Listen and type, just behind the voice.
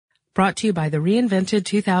Brought to you by the reinvented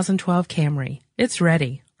 2012 Camry. It's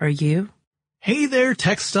ready. Are you? Hey there,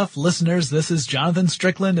 Tech Stuff listeners. This is Jonathan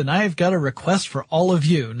Strickland, and I've got a request for all of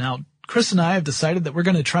you. Now, Chris and I have decided that we're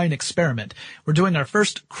going to try an experiment. We're doing our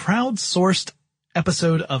first crowdsourced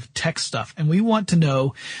episode of Tech Stuff, and we want to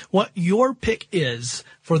know what your pick is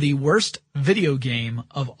for the worst video game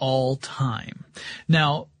of all time.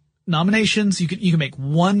 Now, nominations, you can make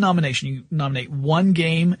one nomination. You nominate one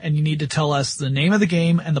game, and you need to tell us the name of the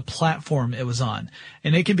game and the platform it was on.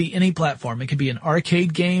 And it can be any platform. It could be an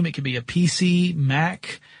arcade game. It could be a PC,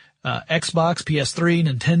 Mac, Xbox, PS3,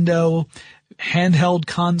 Nintendo, handheld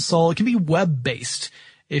console. It can be web-based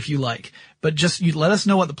if you like. But just you let us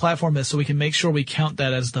know what the platform is so we can make sure we count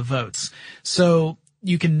that as the votes. So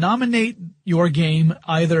you can nominate your game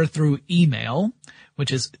either through email,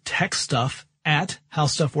 which is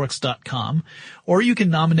techstuff@howstuffworks.com, or you can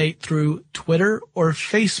nominate through Twitter or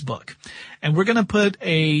Facebook. And we're going to put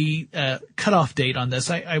a cutoff date on this.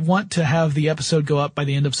 I want to have the episode go up by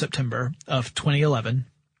the end of September of 2011.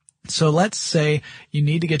 So let's say you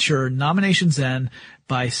need to get your nominations in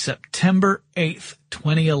by September 8th,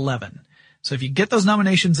 2011. So if you get those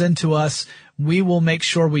nominations into us, we will make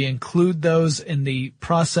sure we include those in the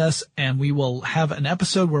process, and we will have an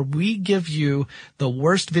episode where we give you the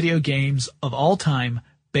worst video games of all time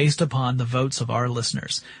based upon the votes of our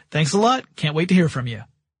listeners. Thanks a lot. Can't wait to hear from you.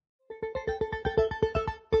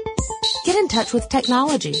 Get in touch with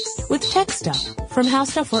technology with Tech Stuff from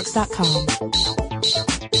HowStuffWorks.com.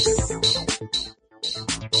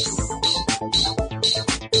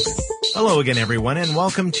 Hello again, everyone, and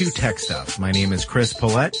welcome to Tech Stuff. My name is Chris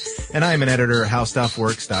Pollette, and I'm an editor at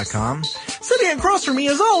HowStuffWorks.com. Sitting across from me,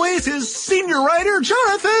 as always, is senior writer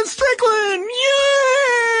Jonathan Strickland.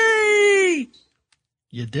 Yay!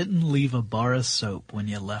 You didn't leave a bar of soap when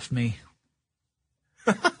you left me.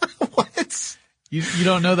 What? You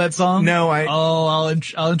don't know that song? No, I'll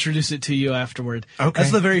introduce it to you afterward. Okay.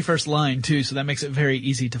 That's the very first line, too, so that makes it very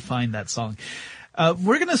easy to find that song.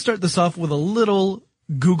 We're going to start this off with a little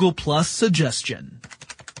Google Plus suggestion.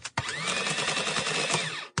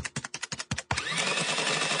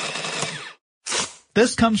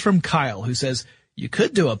 This comes from Kyle, who says, you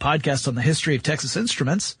could do a podcast on the history of Texas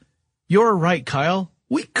Instruments. You're right, Kyle.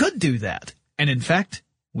 We could do that. And in fact,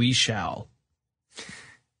 we shall.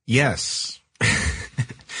 Yes.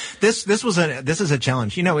 This is a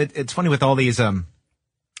challenge. You know, it's funny with all these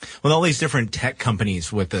different tech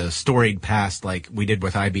companies with a storied past, like we did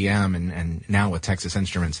with IBM and now with Texas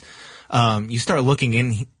Instruments, you start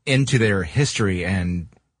looking into their history and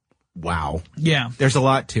wow. Yeah. There's a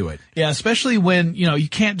lot to it. Yeah, especially when, you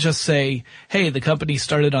can't just say, hey, the company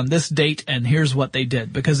started on this date and here's what they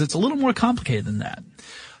did, because it's a little more complicated than that.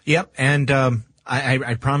 Yep. And,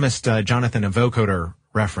 I promised, Jonathan a vocoder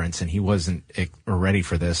reference, and he wasn't ready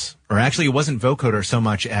for this. Or actually, it wasn't vocoder so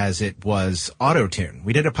much as it was Auto-Tune.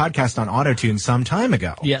 We did a podcast on Auto-Tune some time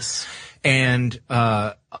ago. Yes. And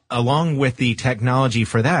along with the technology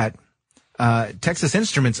for that, Texas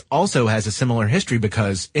Instruments also has a similar history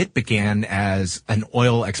because it began as an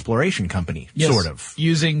oil exploration company, sort of.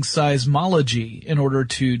 Using seismology in order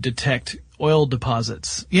to detect oil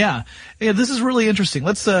deposits. Yeah, this is really interesting.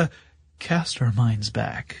 Let's cast our minds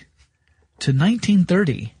back to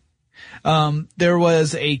 1930. There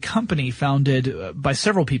was a company founded by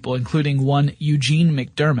several people, including one Eugene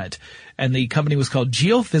McDermott, and the company was called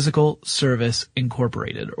Geophysical Service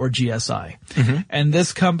Incorporated, or GSI. Mm-hmm. And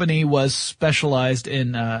this company was specialized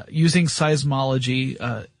in using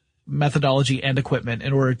seismology methodology and equipment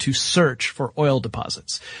in order to search for oil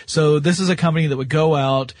deposits. So this is a company that would go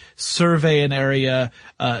out, survey an area,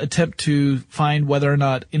 attempt to find whether or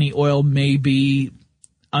not any oil may be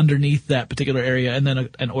underneath that particular area, and then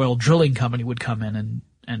an oil drilling company would come in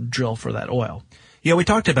and drill for that oil. Yeah, we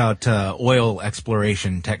talked about oil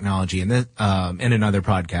exploration technology in another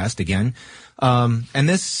podcast again. And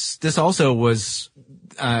this also was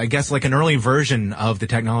I guess like an early version of the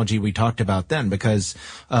technology we talked about then, because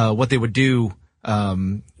what they would do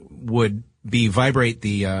would be vibrate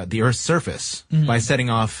the Earth's surface by setting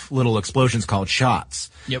off little explosions called shots.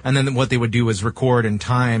 Yep. And then what they would do is record in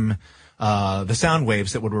time the sound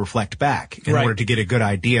waves that would reflect back in order to get a good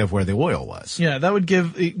idea of where the oil was. Yeah, that would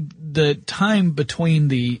give the time between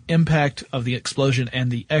the impact of the explosion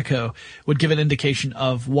and the echo would give an indication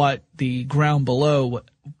of what the ground below,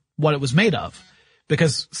 what it was made of,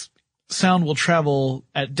 because sound will travel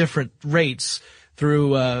at different rates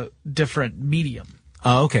through different medium.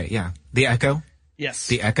 Oh, okay, yeah. The echo? Yes.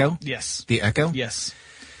 The echo? Yes. The echo? Yes.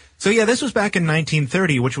 So yeah, this was back in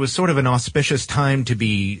 1930, which was sort of an auspicious time to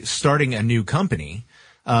be starting a new company.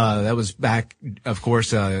 That was back, of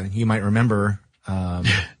course, you might remember,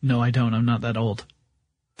 No, I don't. I'm not that old.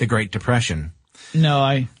 The Great Depression. No,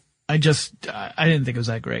 I didn't think it was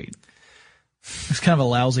that great. It's kind of a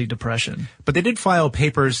lousy depression. But they did file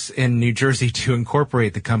papers in New Jersey to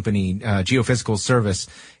incorporate the company, Geophysical Service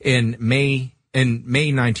in May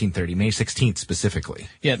 1930, May 16th specifically.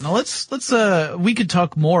 Yeah, now let's we could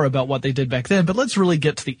talk more about what they did back then, but let's really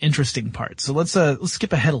get to the interesting part. So let's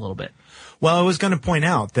skip ahead a little bit. Well, I was going to point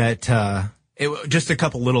out that, just a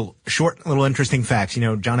couple little interesting facts. You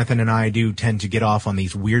know, Jonathan and I do tend to get off on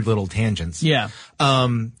these weird little tangents. Yeah.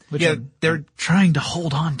 They're trying to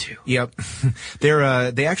hold on to. Yep.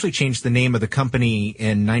 They actually changed the name of the company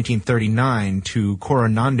in 1939 to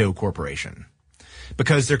Coronado Corporation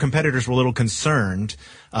because their competitors were a little concerned,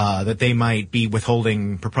 that they might be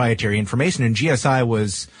withholding proprietary information, and GSI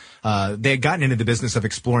was, they had gotten into the business of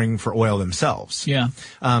exploring for oil themselves. Yeah.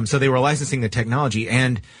 So they were licensing the technology,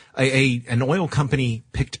 and an oil company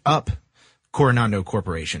picked up Coronado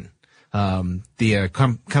Corporation. The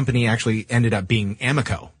company actually ended up being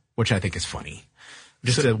Amoco, which I think is funny.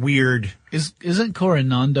 Just a weird. Isn't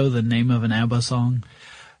Coronado the name of an ABBA song?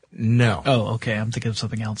 No. Oh, okay. I'm thinking of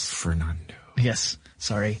something else. Fernando. Yes.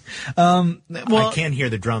 Sorry. Well, I can hear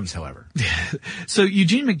the drums, however. So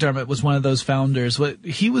Eugene McDermott was one of those founders.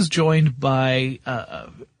 He was joined by a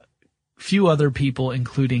few other people,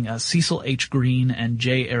 including Cecil H. Green and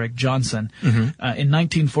J. Eric Johnson. Mm-hmm. In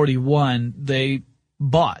 1941, they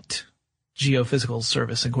bought Geophysical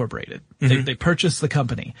Service Incorporated. Mm-hmm. They purchased the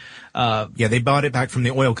company. They bought it back from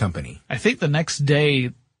the oil company. I think the next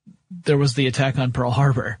day there was the attack on Pearl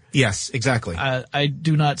Harbor. Yes, exactly.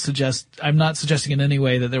 I'm not suggesting in any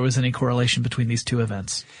way that there was any correlation between these two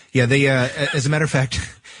events. Yeah, they, as a matter of fact,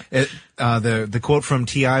 the quote from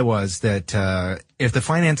TI was that, if the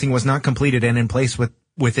financing was not completed and in place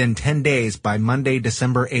within 10 days by Monday,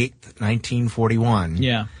 December 8th, 1941.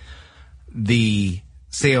 Yeah. The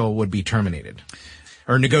sale would be terminated,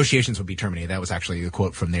 or negotiations would be terminated. That was actually the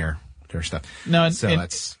quote from their stuff. No,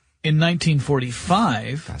 that's in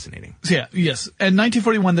 1945. Fascinating. Yeah, yes. In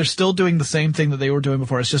 1941, they're still doing the same thing that they were doing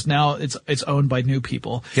before. It's just now it's owned by new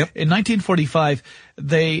people. Yep. In 1945,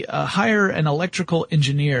 they hire an electrical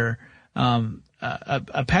engineer,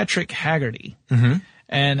 a Patrick Haggerty, mm-hmm.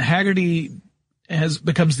 and Haggerty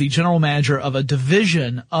becomes the general manager of a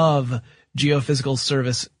division of Geophysical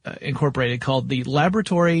Service Incorporated called the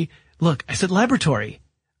Laboratory. Look, I said laboratory.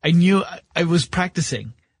 I knew I was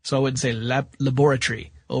practicing, so I wouldn't say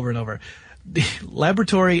laboratory over and over. The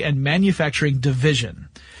Laboratory and Manufacturing Division,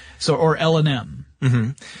 or L&M.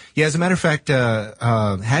 Mm-hmm. Yeah, as a matter of fact,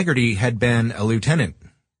 Haggerty had been a lieutenant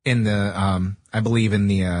in the, I believe in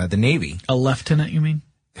the Navy. A lieutenant, you mean?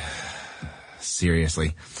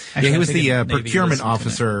 Seriously. Actually, he was the procurement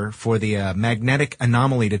officer for the Magnetic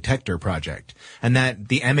Anomaly Detector Project. And that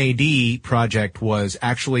the MAD project was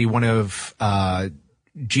actually one of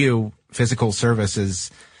Geophysical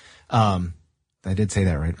Services. I did say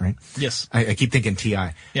that right? Yes. I keep thinking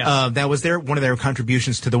TI. Yeah. That was one of their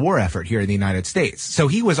contributions to the war effort here in the United States. So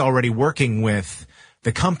he was already working with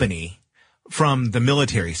the company from the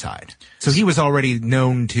military side. So he was already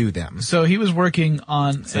known to them. So he was working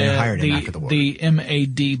on the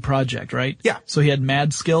MAD project, right? Yeah. So he had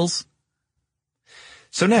mad skills.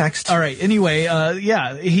 So next. All right. Anyway,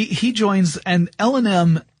 he joins, and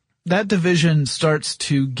L&M, that division starts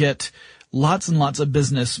to get lots and lots of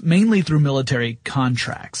business, mainly through military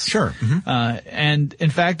contracts. Sure. Mm-hmm. And in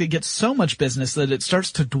fact, it gets so much business that it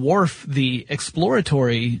starts to dwarf the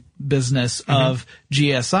exploratory business mm-hmm. of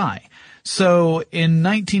GSI. So in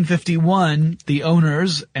 1951, the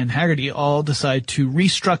owners and Haggerty all decide to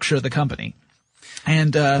restructure the company.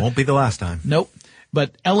 And won't be the last time. Nope.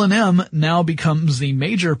 But L&M now becomes the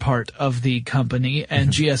major part of the company,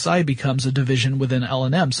 and GSI becomes a division within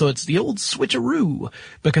L&M. So it's the old switcheroo,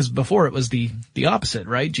 because before it was the opposite,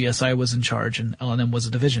 right? GSI was in charge and L&M was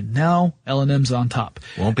a division. Now L&M's on top.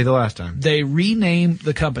 Won't be the last time. They rename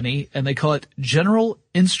the company and they call it General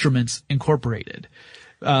Instruments Incorporated.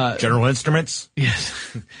 General Instruments?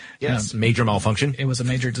 Yes. Yes. Major malfunction. It was a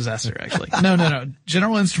major disaster, actually. No.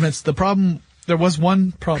 General Instruments, there was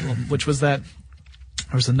one problem, which was that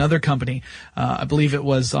there was another company, I believe it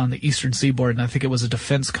was on the Eastern Seaboard, and I think it was a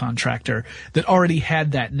defense contractor that already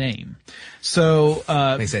had that name. So,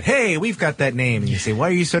 they said, hey, we've got that name. And you say, why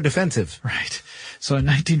are you so defensive? Right. So in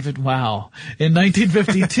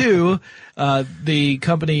 1952, the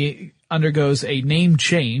company undergoes a name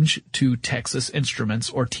change to Texas Instruments,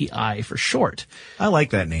 or TI for short. I like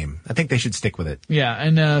that name. I think they should stick with it. Yeah,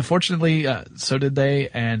 and fortunately, so did they,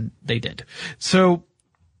 and they did. So,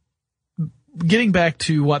 getting back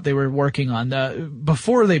to what they were working on,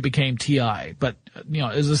 before they became TI, but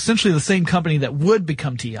is essentially the same company that would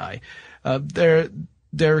become TI.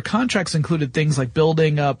 Their contracts included things like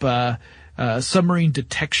building up submarine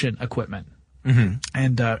detection equipment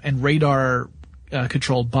and radar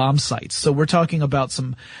controlled bomb sites. So we're talking about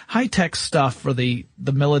some high tech stuff for the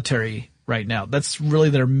military right now. That's really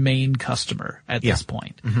their main customer at this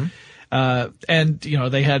point. And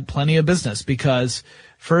they had plenty of business because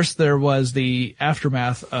first there was the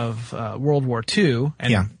aftermath of World War II,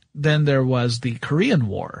 and then there was the Korean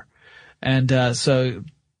War, and so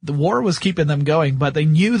the war was keeping them going, but they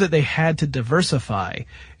knew that they had to diversify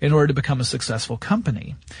in order to become a successful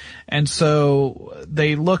company. And so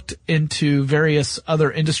they looked into various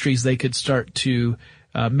other industries they could start to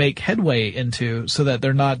make headway into so that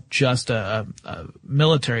they're not just a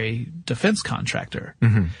military defense contractor.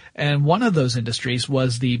 And one of those industries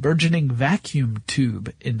was the burgeoning vacuum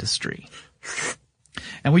tube industry.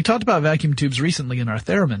 And we talked about vacuum tubes recently in our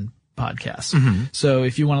Theremin podcast. So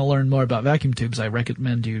if you want to learn more about vacuum tubes, I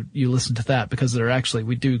recommend you listen to that because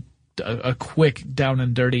we do a quick down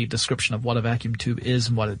and dirty description of what a vacuum tube is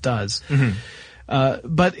and what it does.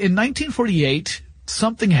 But in 1948,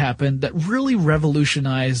 something happened that really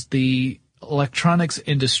revolutionized the electronics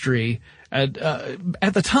industry. At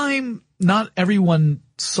the time, not everyone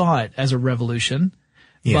saw it as a revolution,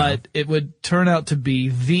 but it would turn out to be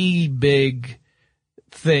the big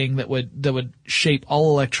thing that would shape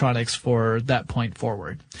all electronics for that point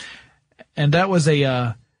forward. And that was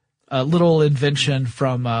a little invention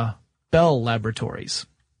from Bell Laboratories.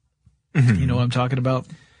 You know what I'm talking about?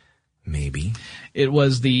 Maybe. It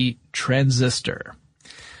was the transistor.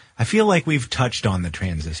 I feel like we've touched on the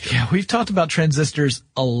transistor. Yeah, we've talked about transistors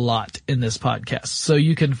a lot in this podcast. So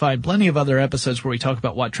you can find plenty of other episodes where we talk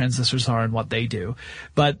about what transistors are and what they do.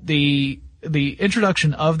 But the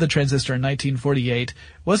introduction of the transistor in 1948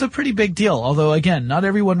 was a pretty big deal, although again, not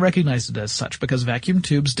everyone recognized it as such because vacuum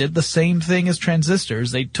tubes did the same thing as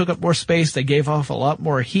transistors. They took up more space, they gave off a lot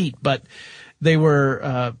more heat, but they were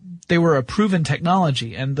a proven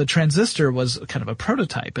technology, and the transistor was kind of a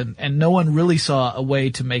prototype, and no one really saw a way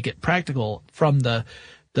to make it practical from the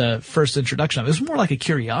first introduction of it. It was more like a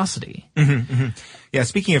curiosity. Yeah,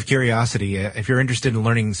 speaking of curiosity, if you're interested in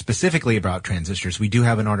learning specifically about transistors, we do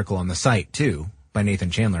have an article on the site, too, by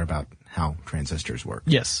Nathan Chandler about how transistors work.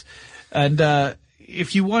 Yes. And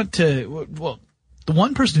if you want to, well, the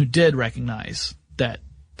one person who did recognize that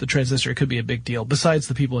the transistor could be a big deal, besides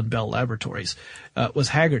the people in Bell Laboratories, was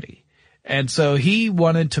Hagerty. And so he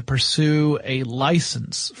wanted to pursue a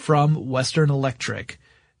license from Western Electric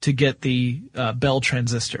to get the Bell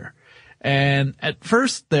transistor. And at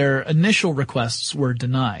first, their initial requests were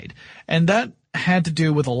denied. And that had to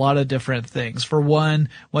do with a lot of different things. For one,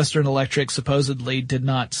 Western Electric supposedly did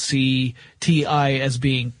not see TI as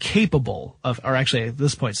being capable of, or actually at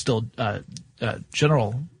this point still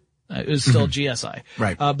General. It was still GSI.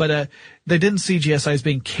 Right. But they didn't see GSI as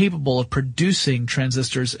being capable of producing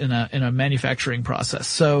transistors in a manufacturing process.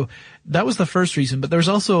 So that was the first reason. But there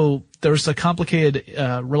was a complicated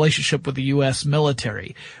relationship with the U.S.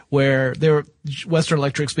 military where Western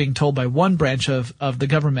Electric's being told by one branch of the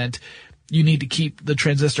government, you need to keep the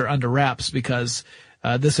transistor under wraps because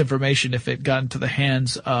this information, if it got into the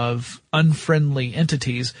hands of unfriendly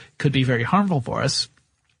entities, could be very harmful for us.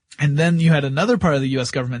 And then you had another part of the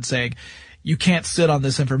U.S. government saying, you can't sit on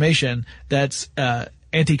this information that's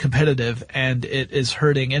anti-competitive and it is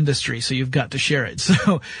hurting industry, so you've got to share it.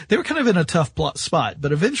 So they were kind of in a tough spot,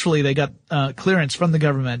 but eventually they got clearance from the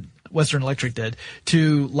government, Western Electric did,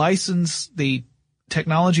 to license the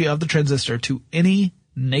technology of the transistor to any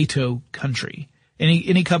NATO country,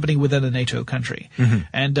 any company within a NATO country.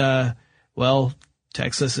 And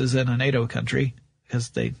Texas is in a NATO country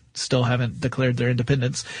because they still haven't declared their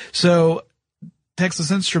independence. So Texas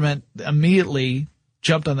Instrument immediately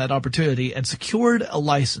jumped on that opportunity and secured a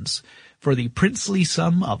license for the princely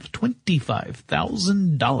sum of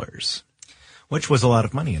 $25,000. Which was a lot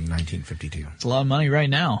of money in 1952. It's a lot of money right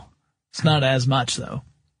now. It's not as much though,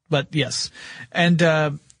 but yes.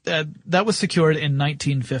 And, that was secured in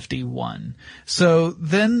 1951. So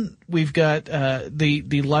then we've got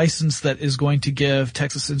the license that is going to give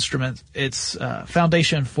Texas Instruments its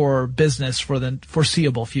foundation for business for the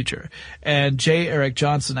foreseeable future. And J. Eric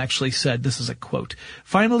Johnson actually said, this is a quote,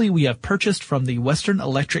 "Finally, we have purchased from the Western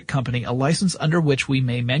Electric Company a license under which we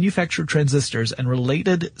may manufacture transistors and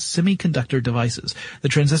related semiconductor devices. The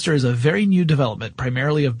transistor is a very new development,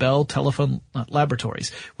 primarily of Bell Telephone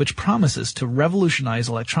Laboratories, which promises to revolutionize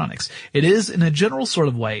electronics. It is, in a general sort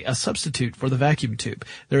of way, a substitute for the vacuum tube.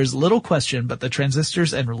 There is little question but the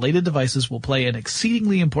transistors and related devices will play an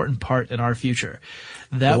exceedingly important part in our future."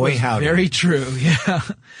 That was very true. Yeah.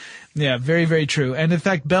 Yeah, very, very true. And in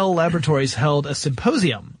fact, Bell Laboratories held a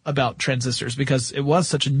symposium about transistors because it was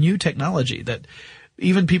such a new technology that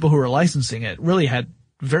even people who were licensing it really had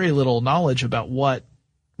very little knowledge about what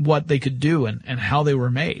they could do and how they were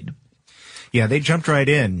made. Yeah, they jumped right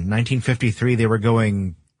in. 1953, they were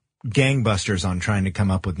going gangbusters on trying to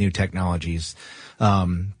come up with new technologies.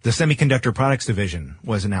 The Semiconductor Products Division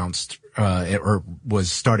was announced, or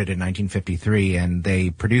was started in 1953, and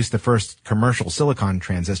they produced the first commercial silicon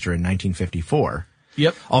transistor in 1954.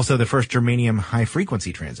 Yep. Also the first germanium high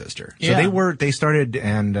frequency transistor. So Yeah. they started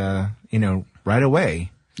and, right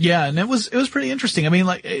away. Yeah, and it was pretty interesting. I mean,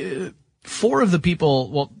 like, four of the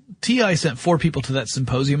people, well, TI sent four people to that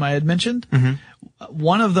symposium I had mentioned. Mm-hmm.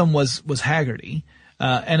 One of them was Haggerty.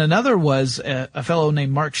 And another was a fellow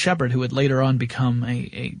named Mark Shepard, who would later on become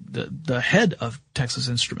the head of Texas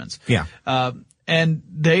Instruments. Yeah. And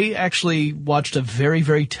they actually watched a very,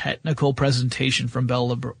 very technical presentation from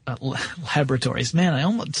Bell Laboratories. Man, I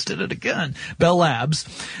almost did it again. Bell Labs.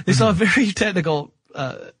 They saw a very technical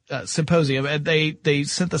symposium, and they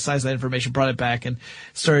synthesized that information, brought it back, and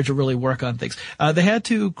started to really work on things. They had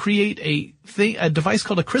to create a device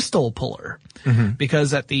called a crystal puller,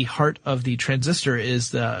 because at the heart of the transistor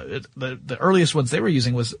is the earliest ones they were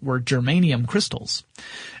using were germanium crystals.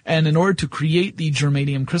 And in order to create the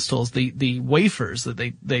germanium crystals, the wafers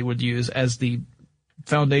that they would use as the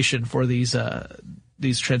foundation for these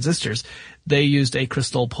transistors, they used a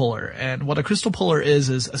crystal puller. And what a crystal puller is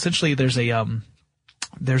essentially there's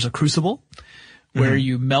a crucible where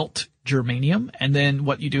you melt germanium, and then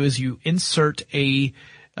what you do is you insert a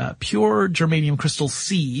pure germanium crystal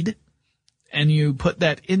seed, and you put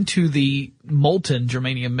that into the molten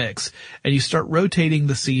germanium mix, and you start rotating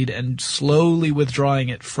the seed and slowly withdrawing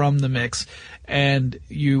it from the mix, and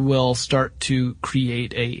you will start to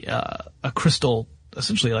create a crystal,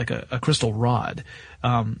 essentially like a crystal rod.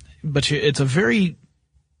 But it's a very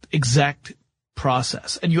exact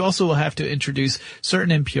process. And you also will have to introduce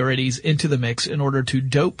certain impurities into the mix in order to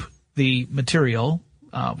dope the material.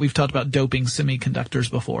 We've talked about doping semiconductors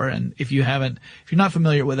before, and if you're not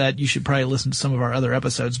familiar with that, you should probably listen to some of our other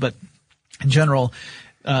episodes. But in general,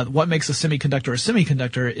 what makes a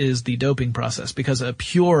semiconductor is the doping process, because a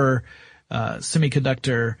pure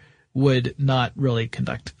semiconductor would not really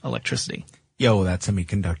conduct electricity. Yo, that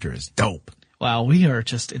semiconductor is dope. Wow, we are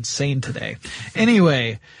just insane today.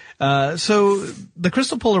 Anyway, so the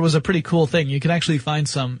crystal puller was a pretty cool thing. You can actually find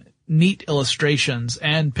some neat illustrations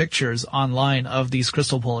and pictures online of these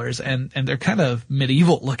crystal pullers, and they're kind of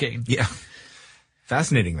medieval looking. Yeah.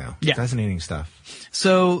 Fascinating though. Yeah. Fascinating stuff.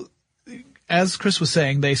 So, as Chris was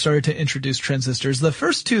saying, they started to introduce transistors. The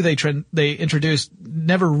first two they introduced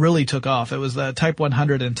never really took off. It was the Type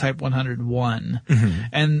 100 and Type 101. Mm-hmm.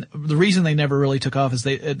 And the reason they never really took off is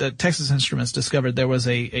the Texas Instruments discovered there was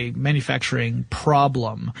a manufacturing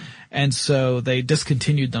problem. And so they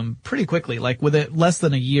discontinued them pretty quickly, like less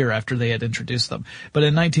than a year after they had introduced them. But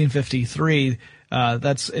in 1953,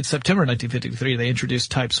 it's September 1953, they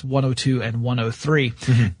introduced types 102 and 103.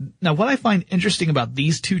 Mm-hmm. Now, what I find interesting about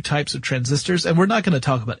these two types of transistors, and we're not going to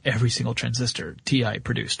talk about every single transistor TI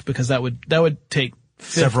produced, because that would take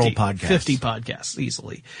 50 podcasts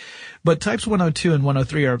easily. But types 102 and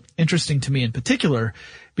 103 are interesting to me in particular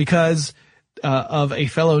because of a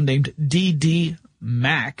fellow named D.D.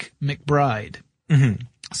 McBride. Mm-hmm.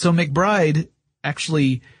 So McBride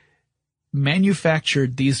actually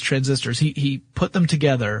manufactured these transistors. He put them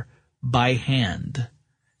together by hand.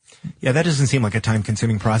 Yeah, that doesn't seem like a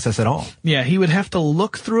time-consuming process at all. Yeah, he would have to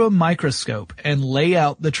look through a microscope and lay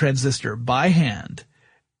out the transistor by hand.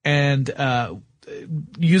 And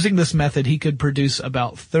using this method, he could produce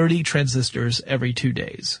about 30 transistors every 2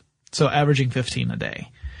 days. So averaging 15 a day.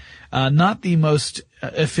 Not the most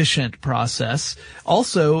efficient process.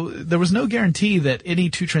 Also, there was no guarantee that any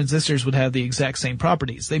two transistors would have the exact same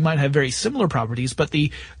properties. They might have very similar properties, but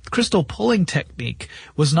the crystal pulling technique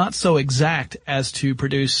was not so exact as to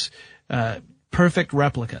produce perfect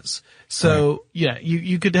replicas. So, right. Yeah,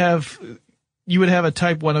 you would have a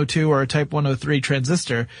Type 102 or a Type 103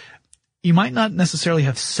 transistor. You might not necessarily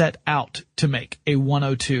have set out to make a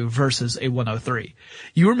 102 versus a 103.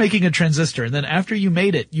 You were making a transistor, and then after you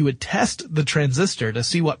made it, you would test the transistor to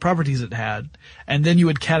see what properties it had, and then you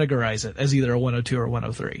would categorize it as either a 102 or a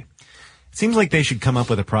 103. It seems like they should come up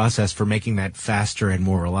with a process for making that faster and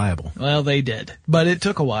more reliable. Well, they did, but it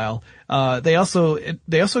took a while. They also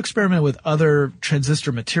experimented with other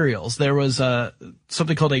transistor materials. There was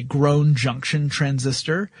something called a grown junction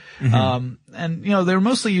transistor. Mm-hmm. And they were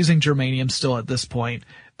mostly using germanium still at this point,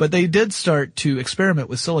 but they did start to experiment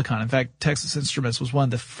with silicon. In fact, Texas Instruments was one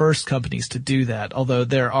of the first companies to do that, although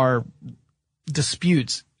there are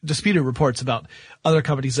disputes disputed reports about other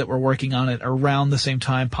companies that were working on it around the same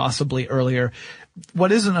time, possibly earlier.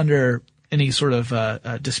 What isn't under any sort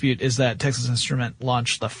of dispute is that Texas Instrument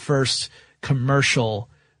launched the first commercial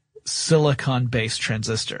silicon-based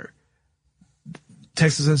transistor.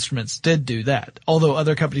 Texas Instruments did do that, although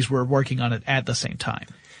other companies were working on it at the same time.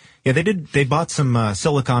 Yeah, they did. They bought some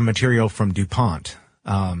silicon material from DuPont,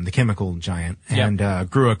 the chemical giant, and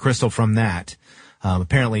grew a crystal from that.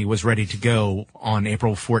 Apparently was ready to go on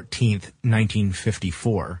April 14th,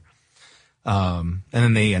 1954. And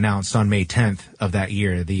then they announced on May 10th of that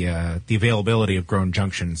year the availability of grown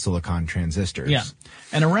junction silicon transistors. Yeah.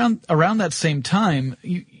 And around that same time,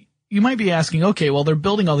 you might be asking, okay, well, they're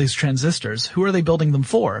building all these transistors. Who are they building them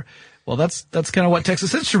for? Well, that's kind of what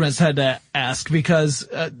Texas Instruments had to ask, because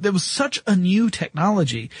there was such a new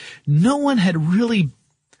technology. No one had really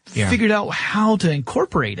figured out how to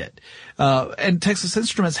incorporate it. And Texas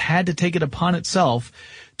Instruments had to take it upon itself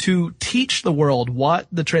to teach the world what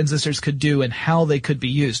the transistors could do and how they could be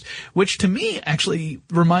used, which to me actually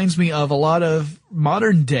reminds me of a lot of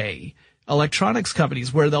modern day electronics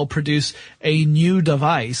companies where they'll produce a new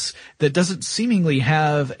device that doesn't seemingly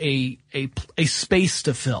have a space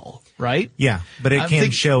to fill, right? Yeah, but it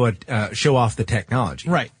can show off the technology.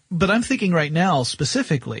 Right. But I'm thinking right now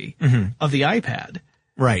specifically of the iPad.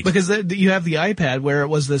 Right. Because you have the iPad where it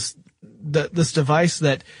was this device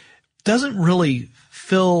that doesn't really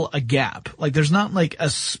fill a gap. Like there's not like a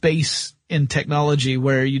space in technology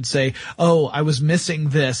where you'd say, oh, I was missing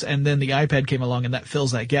this, and then the iPad came along and that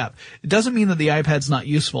fills that gap. It doesn't mean that the iPad's not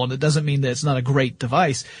useful, and it doesn't mean that it's not a great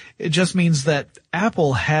device. It just means that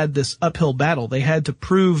Apple had this uphill battle. They had to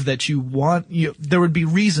prove that there would be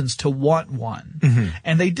reasons to want one. Mm-hmm.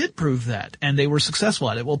 And they did prove that, and they were successful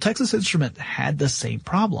at it. Well, Texas Instruments had the same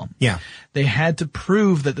problem. Yeah. They had to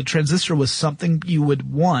prove that the transistor was something you would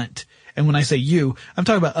want. And when I say you, I'm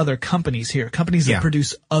talking about other companies here, companies that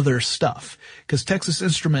produce other stuff. Because Texas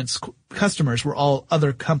Instruments customers were all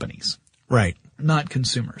other companies. Right. Not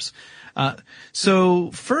consumers.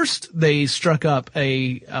 So first they struck up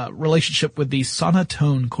a relationship with the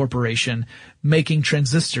Sonotone Corporation making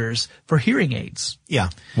transistors for hearing aids. Yeah.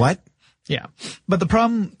 What? Yeah. But the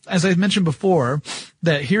problem, as I mentioned before,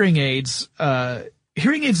 that hearing aids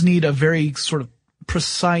need a very sort of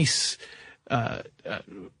precise,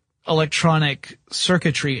 electronic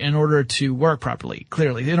circuitry in order to work properly,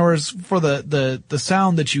 clearly, in order for the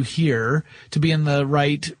sound that you hear to be in the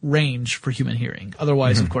right range for human hearing.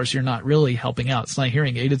 Otherwise, of course, you're not really helping out. It's not a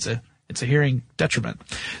hearing aid. It's a hearing detriment.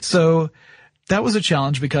 So that was a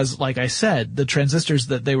challenge because, like I said, the transistors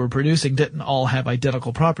that they were producing didn't all have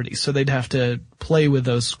identical properties. So they'd have to play with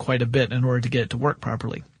those quite a bit in order to get it to work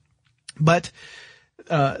properly. But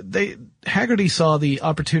Hagerty saw the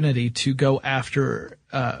opportunity to go after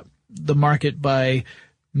the market by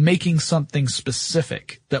making something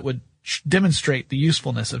specific that would demonstrate the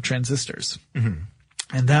usefulness of transistors. Mm-hmm.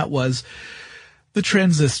 And that was the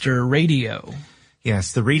transistor radio.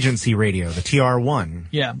 Yes, the Regency radio, the TR1.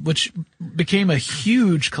 Yeah, which became a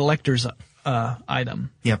huge collector's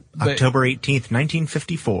item. Yep, October 18th,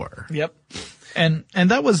 1954. Yep. And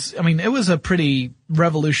that was, it was a pretty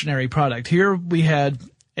revolutionary product. Here we had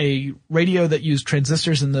a radio that used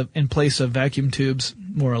transistors in place of vacuum tubes,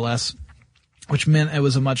 more or less, which meant it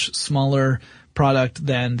was a much smaller product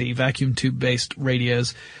than the vacuum tube based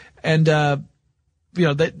radios. And,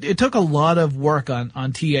 it took a lot of work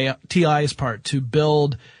on TI's part to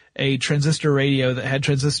build a transistor radio that had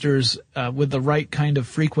transistors, with the right kind of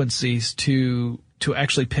frequencies to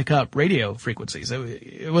actually pick up radio frequencies.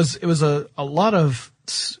 It was a lot of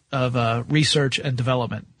research and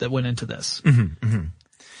development that went into this. Mm-hmm, mm-hmm.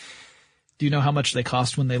 Do you know how much they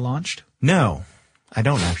cost when they launched? No, I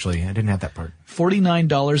don't actually. I didn't have that part.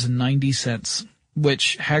 $49.90,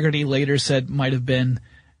 which Hagerty later said might have been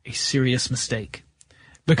a serious mistake.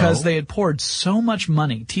 Because they had poured so much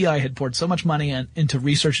money, TI had poured so much money into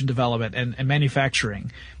research and development and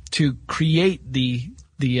manufacturing to create the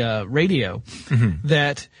radio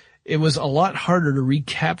that it was a lot harder to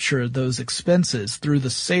recapture those expenses through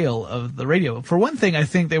the sale of the radio. For one thing, I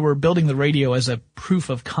think they were building the radio as a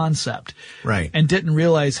proof of concept. Right. And didn't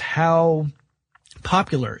realize how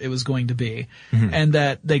popular it was going to be, and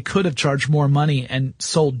that they could have charged more money and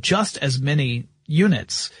sold just as many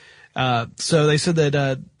units. So they said that,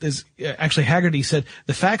 actually Hagerty said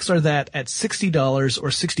the facts are that at $60 or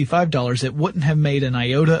 $65, it wouldn't have made an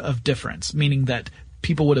iota of difference, meaning that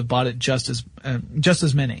people would have bought it just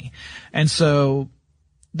as many. And so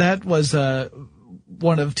that was,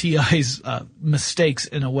 one of TI's, mistakes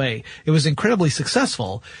in a way. It was incredibly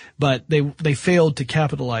successful, but they failed to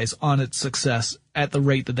capitalize on its success at the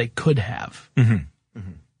rate that they could have. Mm-hmm.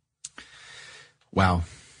 Mm-hmm. Wow.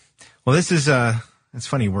 Well, this is, it's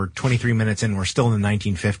funny. We're 23 minutes in. We're still in the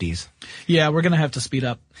 1950s. Yeah, we're going to have to speed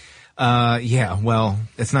up. Yeah, well,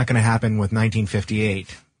 it's not going to happen with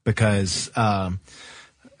 1958 because,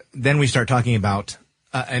 then we start talking about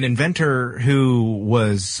an inventor who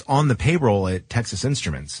was on the payroll at Texas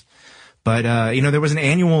Instruments. But, there was an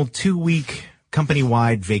annual 2-week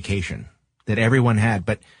company-wide vacation that everyone had,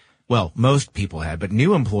 but, well, most people had, but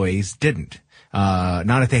new employees didn't.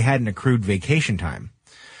 Not if they had an accrued vacation time.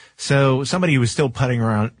 So somebody who was still puttering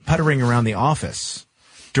around the office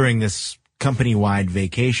during this company-wide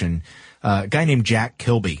vacation, a guy named Jack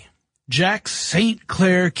Kilby. Jack St.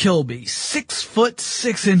 Clair Kilby,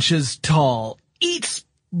 6'6" tall, eats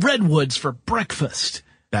redwoods for breakfast.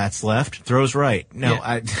 Bats left, throws right. No,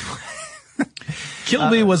 Yeah.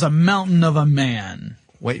 Kilby was a mountain of a man.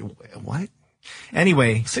 Wait, what?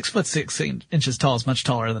 Anyway. 6'6" tall is much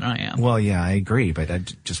taller than I am. Well, yeah, I agree, but I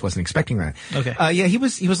just wasn't expecting that. Okay. Yeah, he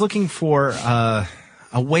was looking for, a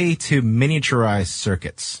way to miniaturize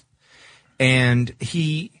circuits. And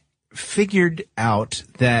he figured out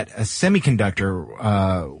that a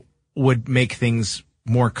semiconductor, would make things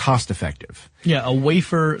more cost effective. Yeah, a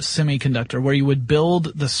wafer semiconductor where you would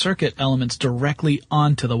build the circuit elements directly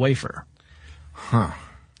onto the wafer. Huh.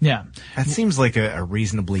 Yeah. That seems like a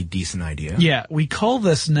reasonably decent idea. Yeah, we call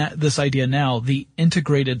this idea now the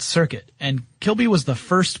integrated circuit, and Kilby was the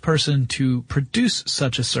first person to produce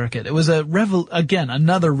such a circuit. It was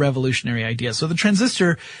another revolutionary idea. So the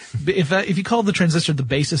transistor, if you call the transistor the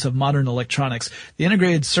basis of modern electronics, the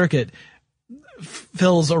integrated circuit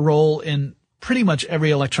fills a role in pretty much every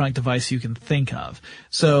electronic device you can think of.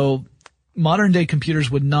 So modern day computers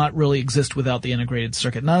would not really exist without the integrated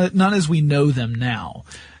circuit, not as we know them now.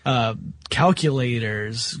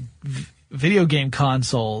 Calculators, video game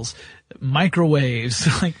consoles, microwaves,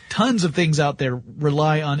 like tons of things out there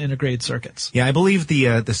rely on integrated circuits. Yeah, I believe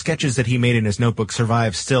the sketches that he made in his notebook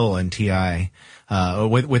survive still in TI,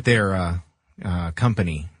 with their,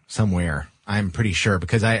 company somewhere. I'm pretty sure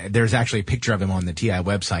because there's actually a picture of him on the TI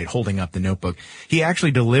website holding up the notebook. He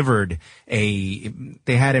actually delivered they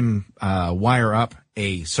had him, wire up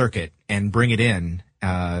a circuit and bring it in,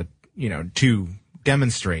 to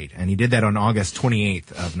demonstrate. And he did that on August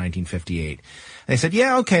 28th of 1958. They said,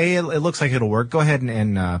 yeah, okay, it looks like it'll work. Go ahead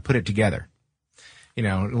and put it together.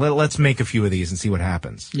 Let's make a few of these and see what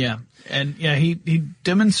happens. Yeah. And yeah, he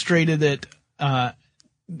demonstrated it,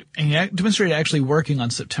 he demonstrated actually working on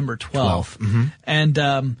September 12th. Mm-hmm.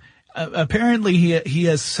 And, apparently he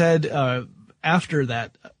has said, after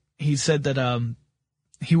that, he said that,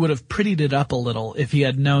 he would have prettied it up a little if he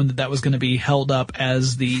had known that was going to be held up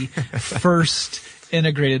as the first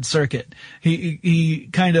integrated circuit. He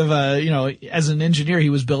kind of, as an engineer,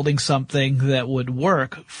 he was building something that would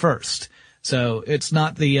work first. So it's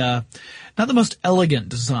not the most elegant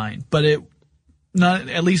design, but not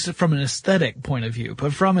at least from an aesthetic point of view,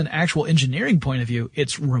 but from an actual engineering point of view,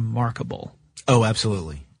 it's remarkable. Oh,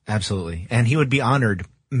 absolutely. Absolutely. And he would be honored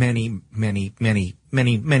many, many, many,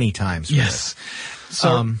 many, many times. For yes. this.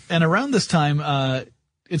 So, and around this time,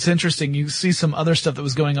 it's interesting. You see some other stuff that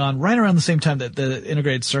was going on right around the same time that the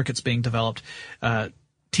integrated circuit's being developed.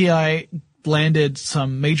 TI landed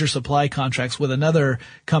some major supply contracts with another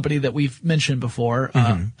company that we've mentioned before,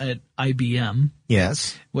 at IBM.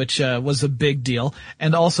 Yes. Which, was a big deal.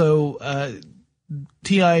 And also,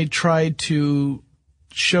 TI tried to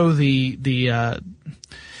show the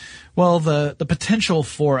potential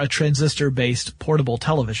for a transistor-based portable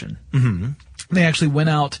television. Mm-hmm. They actually went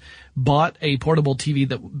out, bought a portable TV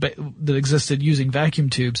that existed using vacuum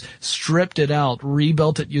tubes, stripped it out,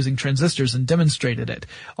 rebuilt it using transistors, and demonstrated it.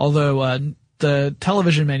 Although the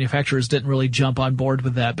television manufacturers didn't really jump on board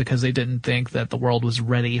with that because they didn't think that the world was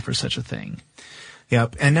ready for such a thing.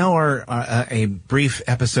 Yep. And now a brief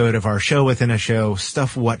episode of our show within a show,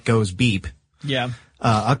 Stuff What Goes Beep. Yeah.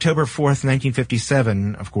 October 4th,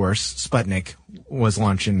 1957, of course, Sputnik was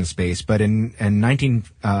launched into space. But in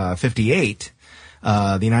 1958,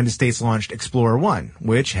 the United States launched Explorer 1,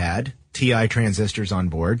 which had TI transistors on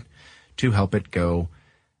board to help it go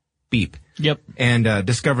beep. Yep. And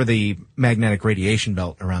discover the magnetic radiation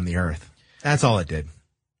belt around the Earth. That's all it did.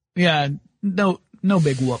 Yeah. No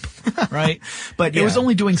big whoop, right? But yeah. It was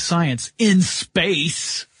only doing science in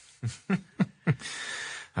space.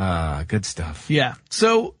 Good stuff. Yeah.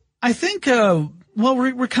 So I think,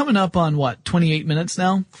 we're coming up on 28 minutes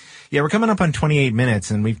now? Yeah, we're coming up on 28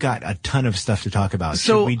 minutes and we've got a ton of stuff to talk about.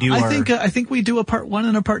 So I think we do a part 1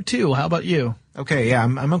 and a part 2. How about you? Okay. Yeah,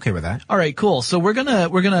 I'm okay with that. All right, cool. So we're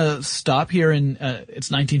gonna stop here in, it's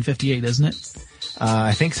 1958, isn't it?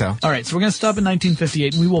 I think so. All right, so we're going to stop in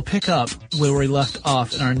 1958, and we will pick up where we left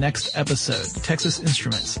off in our next episode, Texas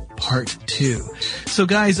Instruments, Part 2. So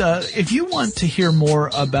guys, if you want to hear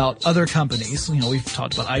more about other companies, we've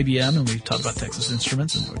talked about IBM and we've talked about Texas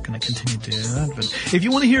Instruments, and we're going to continue to do that. But if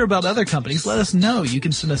you want to hear about other companies, let us know. You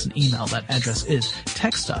can send us an email. That address is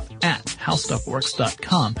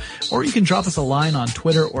techstuff@howstuffworks.com. Or you can drop us a line on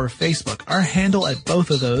Twitter or Facebook. Our handle at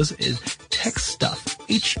both of those is TechStuff,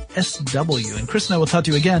 HSW. And Chris and I will talk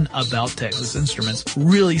to you again about Texas Instruments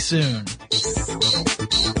really soon.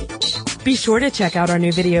 Be sure to check out our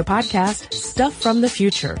new video podcast, Stuff from the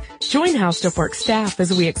Future. Join How Stuff Works staff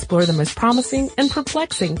as we explore the most promising and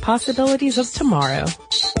perplexing possibilities of tomorrow.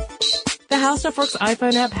 The How Stuff Works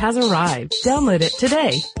iPhone app has arrived. Download it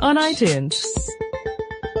today on iTunes.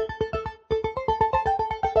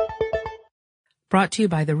 Brought to you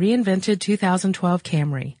by the reinvented 2012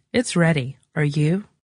 Camry. It's ready. Are you?